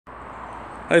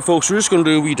Hi folks, we're just going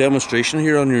to do a wee demonstration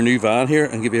here on your new van here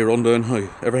and give you a rundown how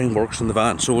everything works in the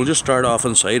van. So we'll just start off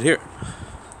inside here.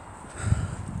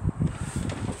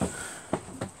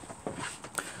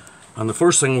 And the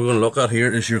first thing we're going to look at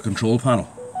here is your control panel.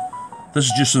 This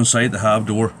is just inside the hab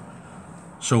door.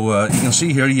 So you can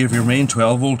see here you have your main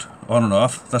 12 volt on and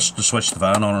off. That's to switch the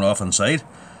van on and off inside.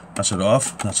 That's it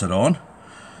off, that's it on.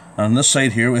 And on this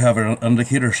side here we have our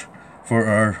indicators for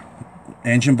our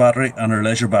engine battery and our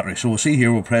leisure battery. So we'll see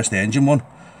here, we'll press the engine one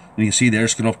and you can see there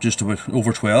it's going up just about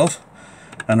over 12,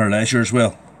 and our leisure as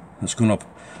well, it's going up.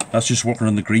 That's just working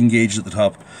on the green gauge at the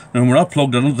top. Now we're not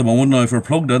plugged in at the moment. Now if we're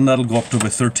plugged in, that'll go up to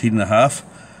about 13.5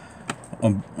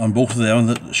 on both of them,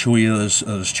 that show you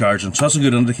as charging. So that's a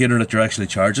good indicator that you're actually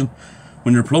charging.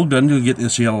 When you're plugged in, you'll get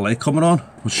this yellow light coming on,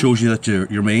 which shows you that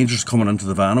your mains are coming into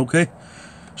the van okay.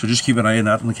 So just keep an eye on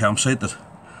that in the campsite, that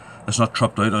it's not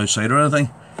tripped out outside or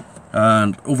anything.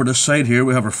 And over this side here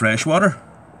we have our fresh water.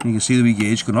 You can see the wee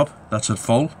gauge going up, that's at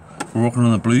full. We're working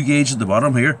on the blue gauge at the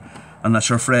bottom here, and that's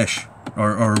our fresh,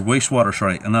 or wastewater,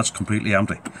 sorry, and that's completely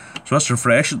empty. So that's our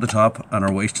fresh at the top and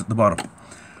our waste at the bottom.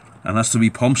 And that's the wee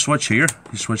pump switch here,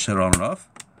 you switch that on and off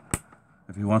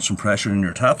if you want some pressure in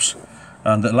your taps.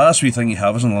 And the last wee thing you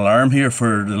have is an alarm here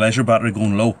for the leisure battery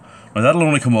going low. Now that'll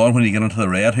only come on when you get into the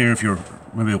red here, if you're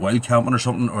maybe wild camping or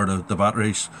something, or the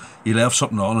batteries, you left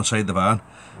something on inside the van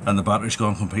and the battery's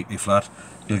gone completely flat,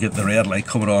 you'll get the red light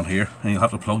coming on here and you'll have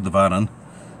to plug the van in.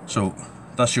 So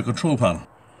that's your control panel.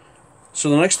 So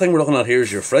the next thing we're looking at here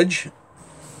is your fridge,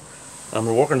 and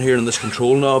we're working here in this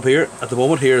control knob here. At the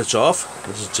moment here it's off,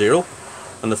 this is 0,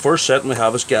 and the first setting we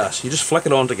have is gas. You just flick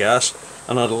it onto gas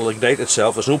and it'll ignite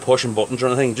itself. There's no pushing buttons or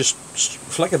anything, just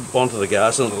flick it onto the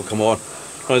gas and it'll come on.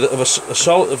 Now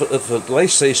if the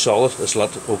light stays solid, it's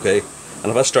lit okay,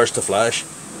 and if it starts to flash,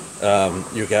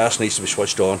 your gas needs to be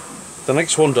switched on. The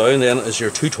next one down then is your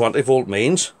 220 volt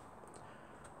mains,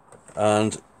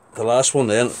 and the last one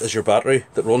then is your battery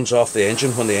that runs off the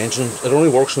engine when it only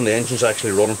works when the engine's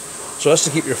actually running. So that's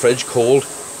to keep your fridge cold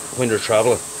when you're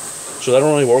travelling. So that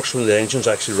only works when the engine's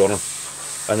actually running.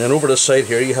 And then over this side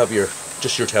here you have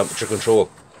just your temperature control,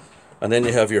 and then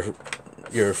you have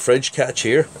your fridge catch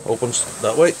here, opens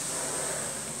that way,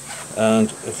 and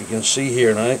if you can see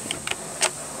here now,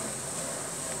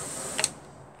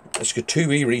 it's got two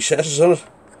wee recesses in it.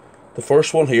 The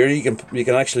first one here, you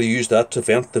can actually use that to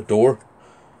vent the door.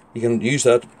 You can use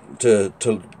that to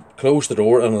close the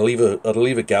door, and it'll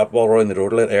leave a gap all around the door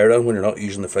to let air in when you're not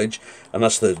using the fridge. And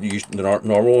that's the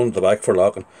normal one at the back for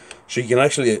locking. So you can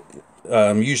actually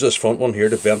use this front one here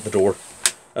to vent the door,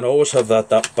 and always have that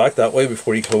back that way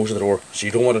before you close the door. So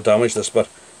you don't want to damage this bit.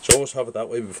 So always have it that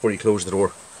way before you close the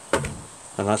door.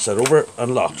 And that's it, over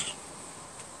and locked.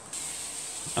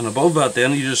 And above that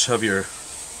then you just have your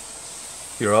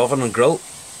oven and grill.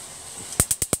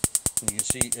 And you can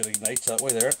see it ignites that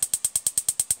way there.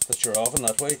 That's your oven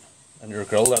that way and your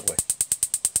grill that way.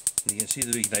 And you can see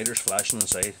the igniters flashing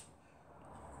inside.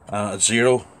 And at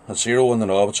 0 on the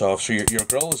knob it's off. So your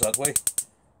grill is that way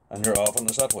and your oven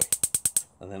is that way,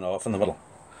 and then off in the middle.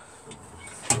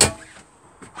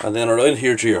 And then around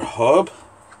here to your hob,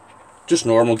 just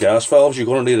normal gas valves. You're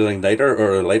going to need an igniter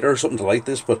or a lighter or something to light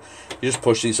this, but you just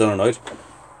push these in and out.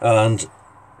 And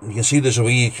you can see there's a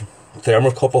wee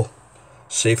thermocouple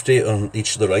safety on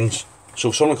each of the rings. So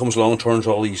if someone comes along and turns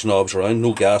all these knobs around,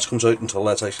 no gas comes out until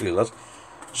that's actually lit.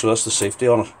 So that's the safety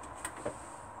on it.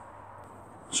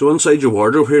 So inside your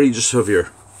wardrobe here you just have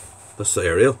that's the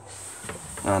aerial,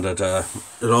 and it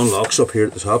unlocks up here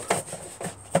at the top.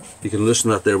 You can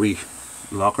loosen that there wee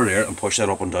locker there and push that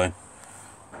up and down.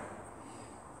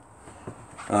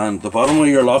 And the bottom of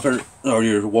your locker or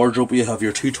your wardrobe, you have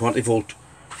your 220 volt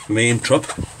main trip,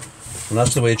 and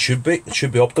that's the way it should be. It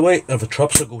should be up the way. If it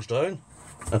trips, it goes down,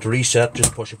 and to reset,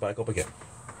 just push it back up again.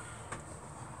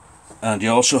 And you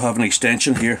also have an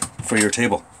extension here for your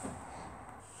table.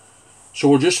 So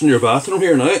we're just in your bathroom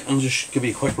here now, and just give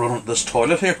you a quick run at this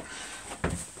toilet here.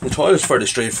 The toilet's fairly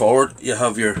straightforward. You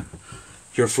have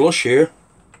your flush here.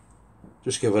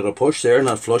 Just give it a push there and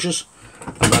that flushes,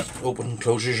 and that opens and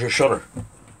closes your shutter.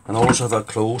 And always have that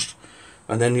closed.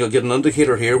 And then you'll get an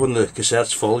indicator here when the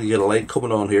cassette's full. You get a light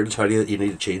coming on here to tell you that you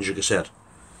need to change your cassette.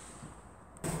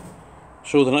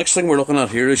 So the next thing we're looking at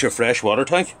here is your fresh water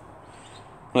tank.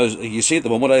 Now you see at the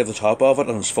moment I have the top of it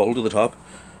and it's full to the top.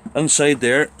 Inside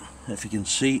there, if you can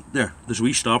see there's a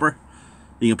wee stopper.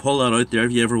 You can pull that out there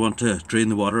if you ever want to drain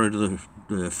the water out of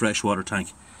the fresh water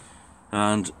tank.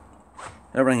 And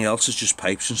everything else is just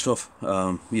pipes and stuff. You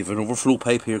have an overflow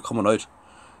pipe here coming out.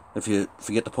 If you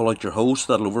forget to pull out your hose,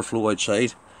 that'll overflow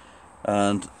outside.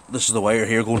 And this is the wire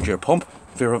here going to your pump,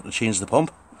 if you ever have to change the pump.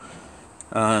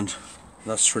 And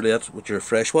That's really it with your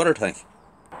freshwater tank.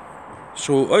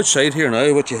 So outside here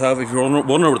now, what you have, if you're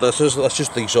wondering what this is, that's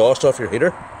just the exhaust off your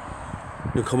heater.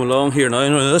 You'll come along here now.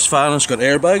 Now this fan has got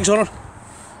airbags on it,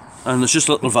 and there's just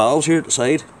little valves here at the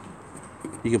side.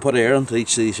 You can put air into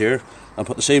each of these here and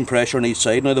put the same pressure on each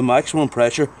side. Now the maximum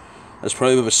pressure is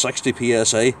probably about 60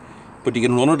 psi, but you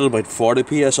can run it at about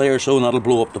 40 psi or so, and that'll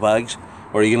blow up the bags,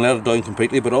 or you can let it down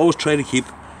completely. But always try to keep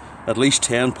at least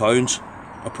 10 pounds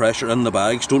of pressure in the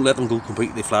bags. Don't let them go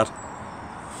completely flat.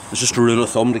 It's just a rule of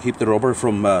thumb to keep the rubber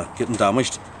from getting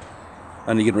damaged.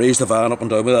 And you can raise the van up and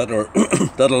down with that, or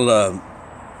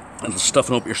it'll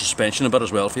stiffen up your suspension a bit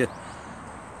as well for you.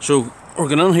 So we're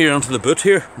going in here onto the boot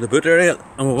here, the boot area,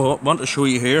 and what I want to show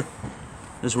you here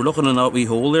is we're looking in that wee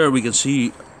hole there. We can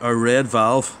see our red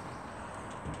valve,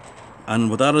 and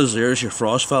what that is there is your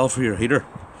frost valve for your heater.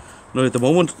 Now at the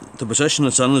moment the position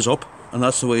it's in is up, and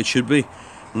that's the way it should be,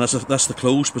 and that's the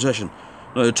closed position.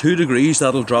 Now at 2 degrees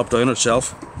that'll drop down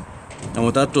itself, and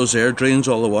what that does there drains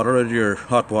all the water out of your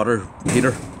hot water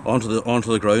heater onto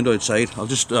the ground outside. I'll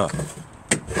just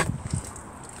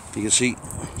you can see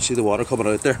the water coming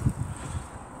out there.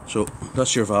 So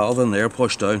that's your valve in there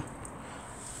pushed down,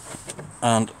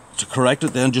 and to correct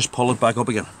it then just pull it back up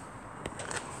again.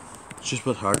 It's just a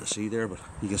bit hard to see there, but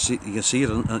you can see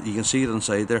it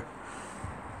inside there.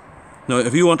 Now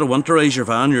if you want to winterize your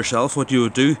van yourself, what you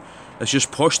would do is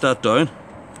just push that down,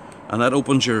 and that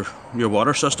opens your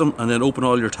water system, and then open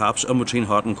all your taps in between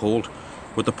hot and cold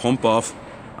with the pump off,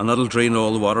 and that'll drain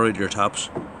all the water out of your taps.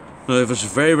 Now if it's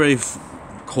very, very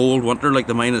cold winter, like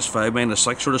the -5,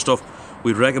 -6 sort of stuff,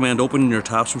 we'd recommend opening your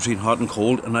taps between hot and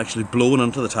cold and actually blowing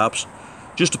into the taps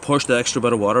just to push the extra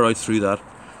bit of water out through that.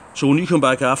 So when you come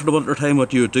back after the winter time,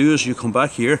 what you would do is you come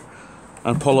back here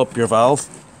and pull up your valve.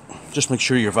 Just make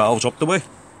sure your valve's up the way,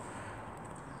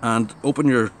 and open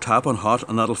your tap on hot,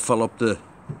 and that'll fill up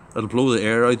it'll blow the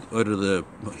air out of the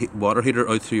water heater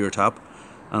out through your tap,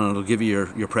 and it'll give you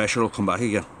your pressure will come back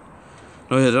again.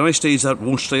 Now at any stage that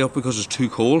won't stay up because it's too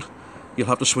cold. You'll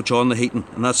have to switch on the heating,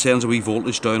 and that sends a wee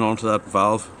voltage down onto that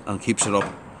valve and keeps it up.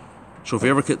 So if you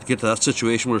ever get to that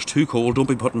situation where it's too cold, don't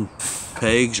be putting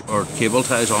pegs or cable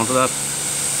ties onto that.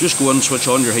 Just go in and switch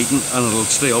on your heating, and it'll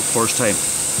stay up first time.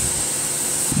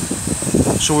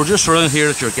 So we're just around here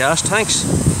at your gas tanks.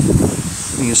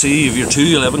 You can see you have your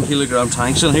 2 11 kilogram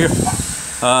tanks in here.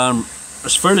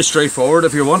 It's fairly straightforward.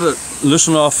 If you want to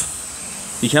loosen off,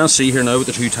 you can't see here now with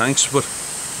the 2 tanks, but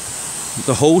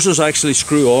the hoses actually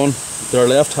screw on. They're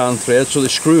left hand thread, so they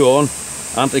screw on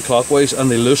anti-clockwise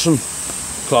and they loosen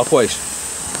clockwise.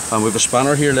 And we have a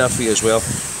spanner here left for you as well.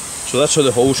 So that's how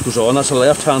the hose goes on. That's a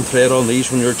left hand thread on these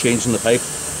when you're changing the pipe.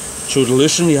 So to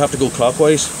loosen you have to go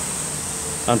clockwise,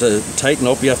 and to tighten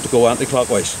up you have to go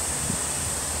anti-clockwise.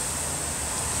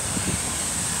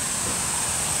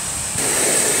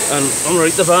 And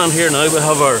underneath the van here now we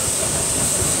have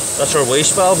that's our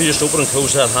waste valve. You just open and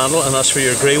close that handle, and that's for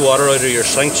your grey water out of your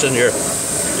sinks and your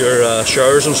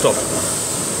showers and stuff.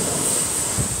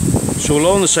 So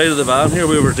along the side of the van here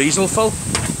we have our diesel fill,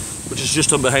 which is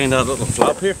just on behind that little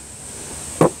flap here,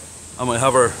 and we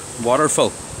have our water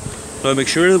fill. Now make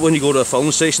sure that when you go to a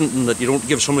filling station that you don't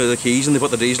give somebody the keys and they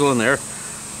put the diesel in there,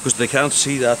 because they can't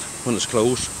see that when it's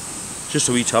closed. Just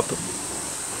a wee tip.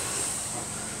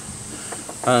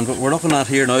 And what we're looking at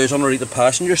here now is underneath the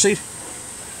passenger seat.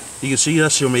 You can see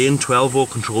that's your main 12-volt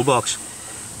control box,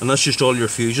 and that's just all your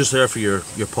fuses there for your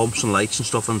pumps and lights and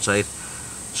stuff inside.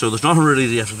 So there's nothing really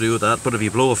you have to do with that, but if you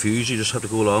blow a fuse you just have to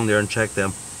go along there and check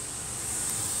them.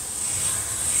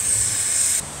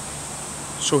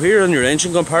 So here in your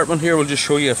engine compartment here, we'll just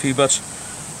show you a few bits.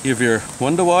 You have your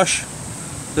window wash.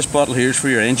 This bottle here is for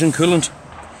your engine coolant.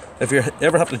 If you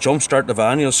ever have to jump start the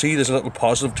van, you'll see there's a little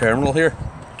positive terminal here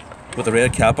with a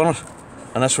red cap on it,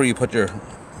 and that's where you put your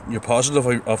positive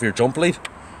of your jump lead,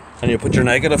 and you put your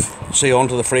negative, say,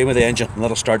 onto the frame of the engine, and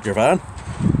that'll start your van.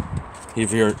 You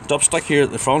have your dipstick here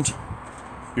at the front,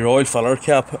 your oil filler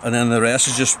cap, and then the rest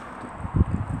is just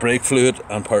brake fluid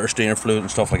and power steering fluid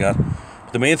and stuff like that.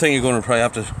 But the main thing you're going to probably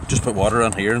have to just put water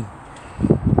in here and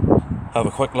have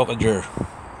a quick look at your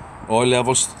oil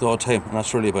levels the odd time, and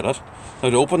that's really about it. Now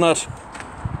to open that,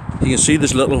 you can see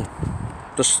this little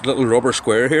rubber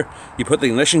square here. You put the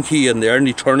ignition key in there and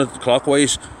you turn it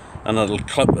clockwise, and it'll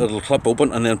clip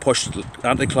open, and then push it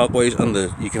anti-clockwise, and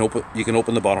you can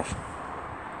open the bonnet.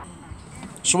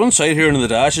 So inside here in the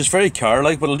dash is very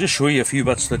car-like, but I'll just show you a few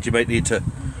bits that you might need to.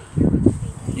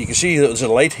 You can see there's a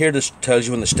light here that tells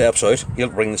you when the step's out. You'll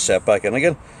bring the step back in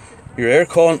again. Your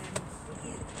aircon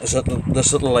is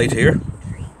this little light here.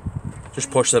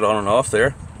 Just push that on and off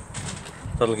there.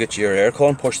 That'll get you your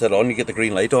aircon. Push that on, you get the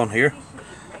green light on here.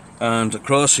 And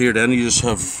across here then you just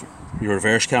have your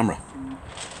reverse camera,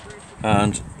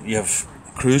 and you have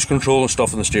cruise control and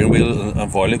stuff on the steering wheel,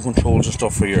 and volume controls and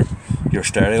stuff for your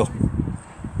stereo.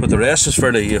 But the rest is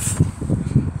fairly, you've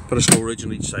put a storage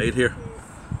on each side here.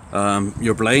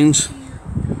 Your blinds,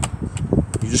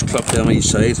 you just clip them on each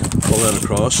side, pull that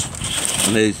across,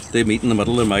 and they meet in the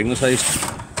middle, they're magnetised.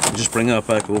 You just bring that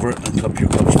back over and clip your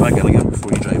clips back in again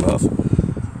before you drive off.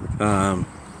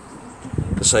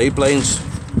 The side blinds,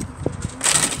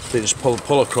 they just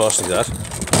pull across like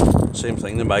that. Same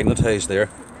thing, they're magnetised there.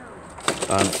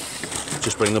 And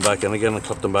just bring them back in again and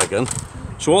clip them back in.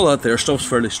 So all that there stuff's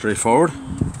fairly straightforward.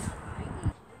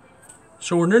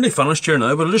 So we're nearly finished here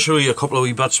now, but I'll just show you a couple of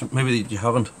wee bits maybe that you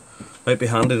haven't, might be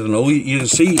handy to know. You can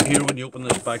see here when you open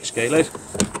this back skylight,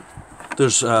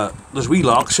 there's wee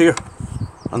locks here,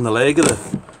 and the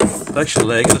actual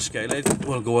leg of the skylight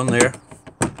will go in there,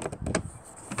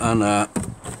 and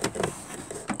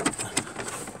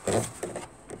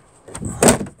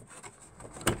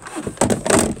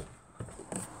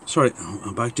sorry,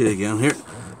 I'm back to you again here,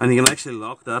 and you can actually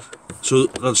lock that, so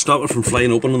that'll stop it from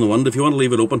flying open in the wind if you want to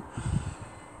leave it open.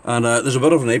 And there's a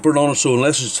bit of an apron on it, so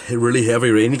unless it's really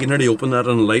heavy rain, you can nearly open that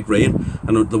in a light rain,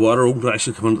 and the water won't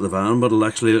actually come into the van, but it'll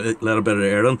actually let a bit of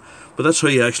air in. But that's how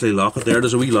you actually lock it there.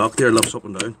 There's a wee lock there, lifts up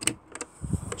and down.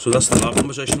 So that's the locking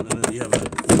position, and then you have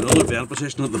another vent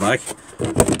position at the back.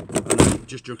 And then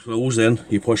just your clothes then,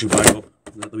 you push it back up,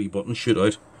 and let the wee buttons shoot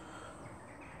out.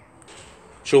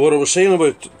 So what I was saying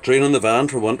about draining the van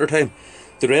for winter time,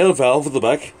 the red valve at the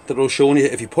back that I was showing you,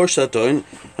 if you push that down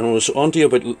and it was onto you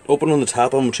about opening the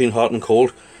tap on between hot and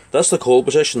cold, that's the cold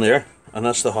position there, and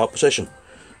that's the hot position.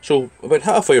 So about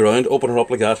halfway around, open it up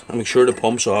like that and make sure the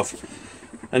pump's off.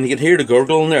 And you can hear the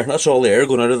gurgle in there, that's all the air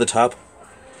going out of the tap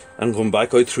and going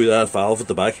back out through that valve at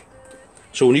the back.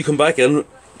 So when you come back in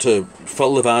to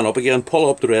fill the van up again, pull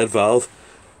up the red valve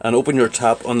and open your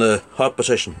tap on the hot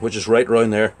position, which is right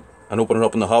around there, and open it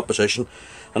up in the hot position,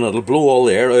 and it'll blow all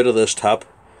the air out of this tap,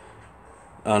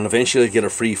 and eventually get a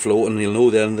free flow, and you'll know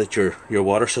then that your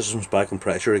water system's back in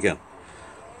pressure again.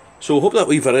 So I hope that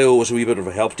wee video was a wee bit of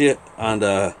a help to you,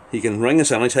 and you can ring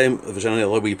us anytime if there's any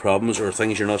other wee problems or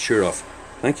things you're not sure of.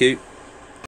 Thank you.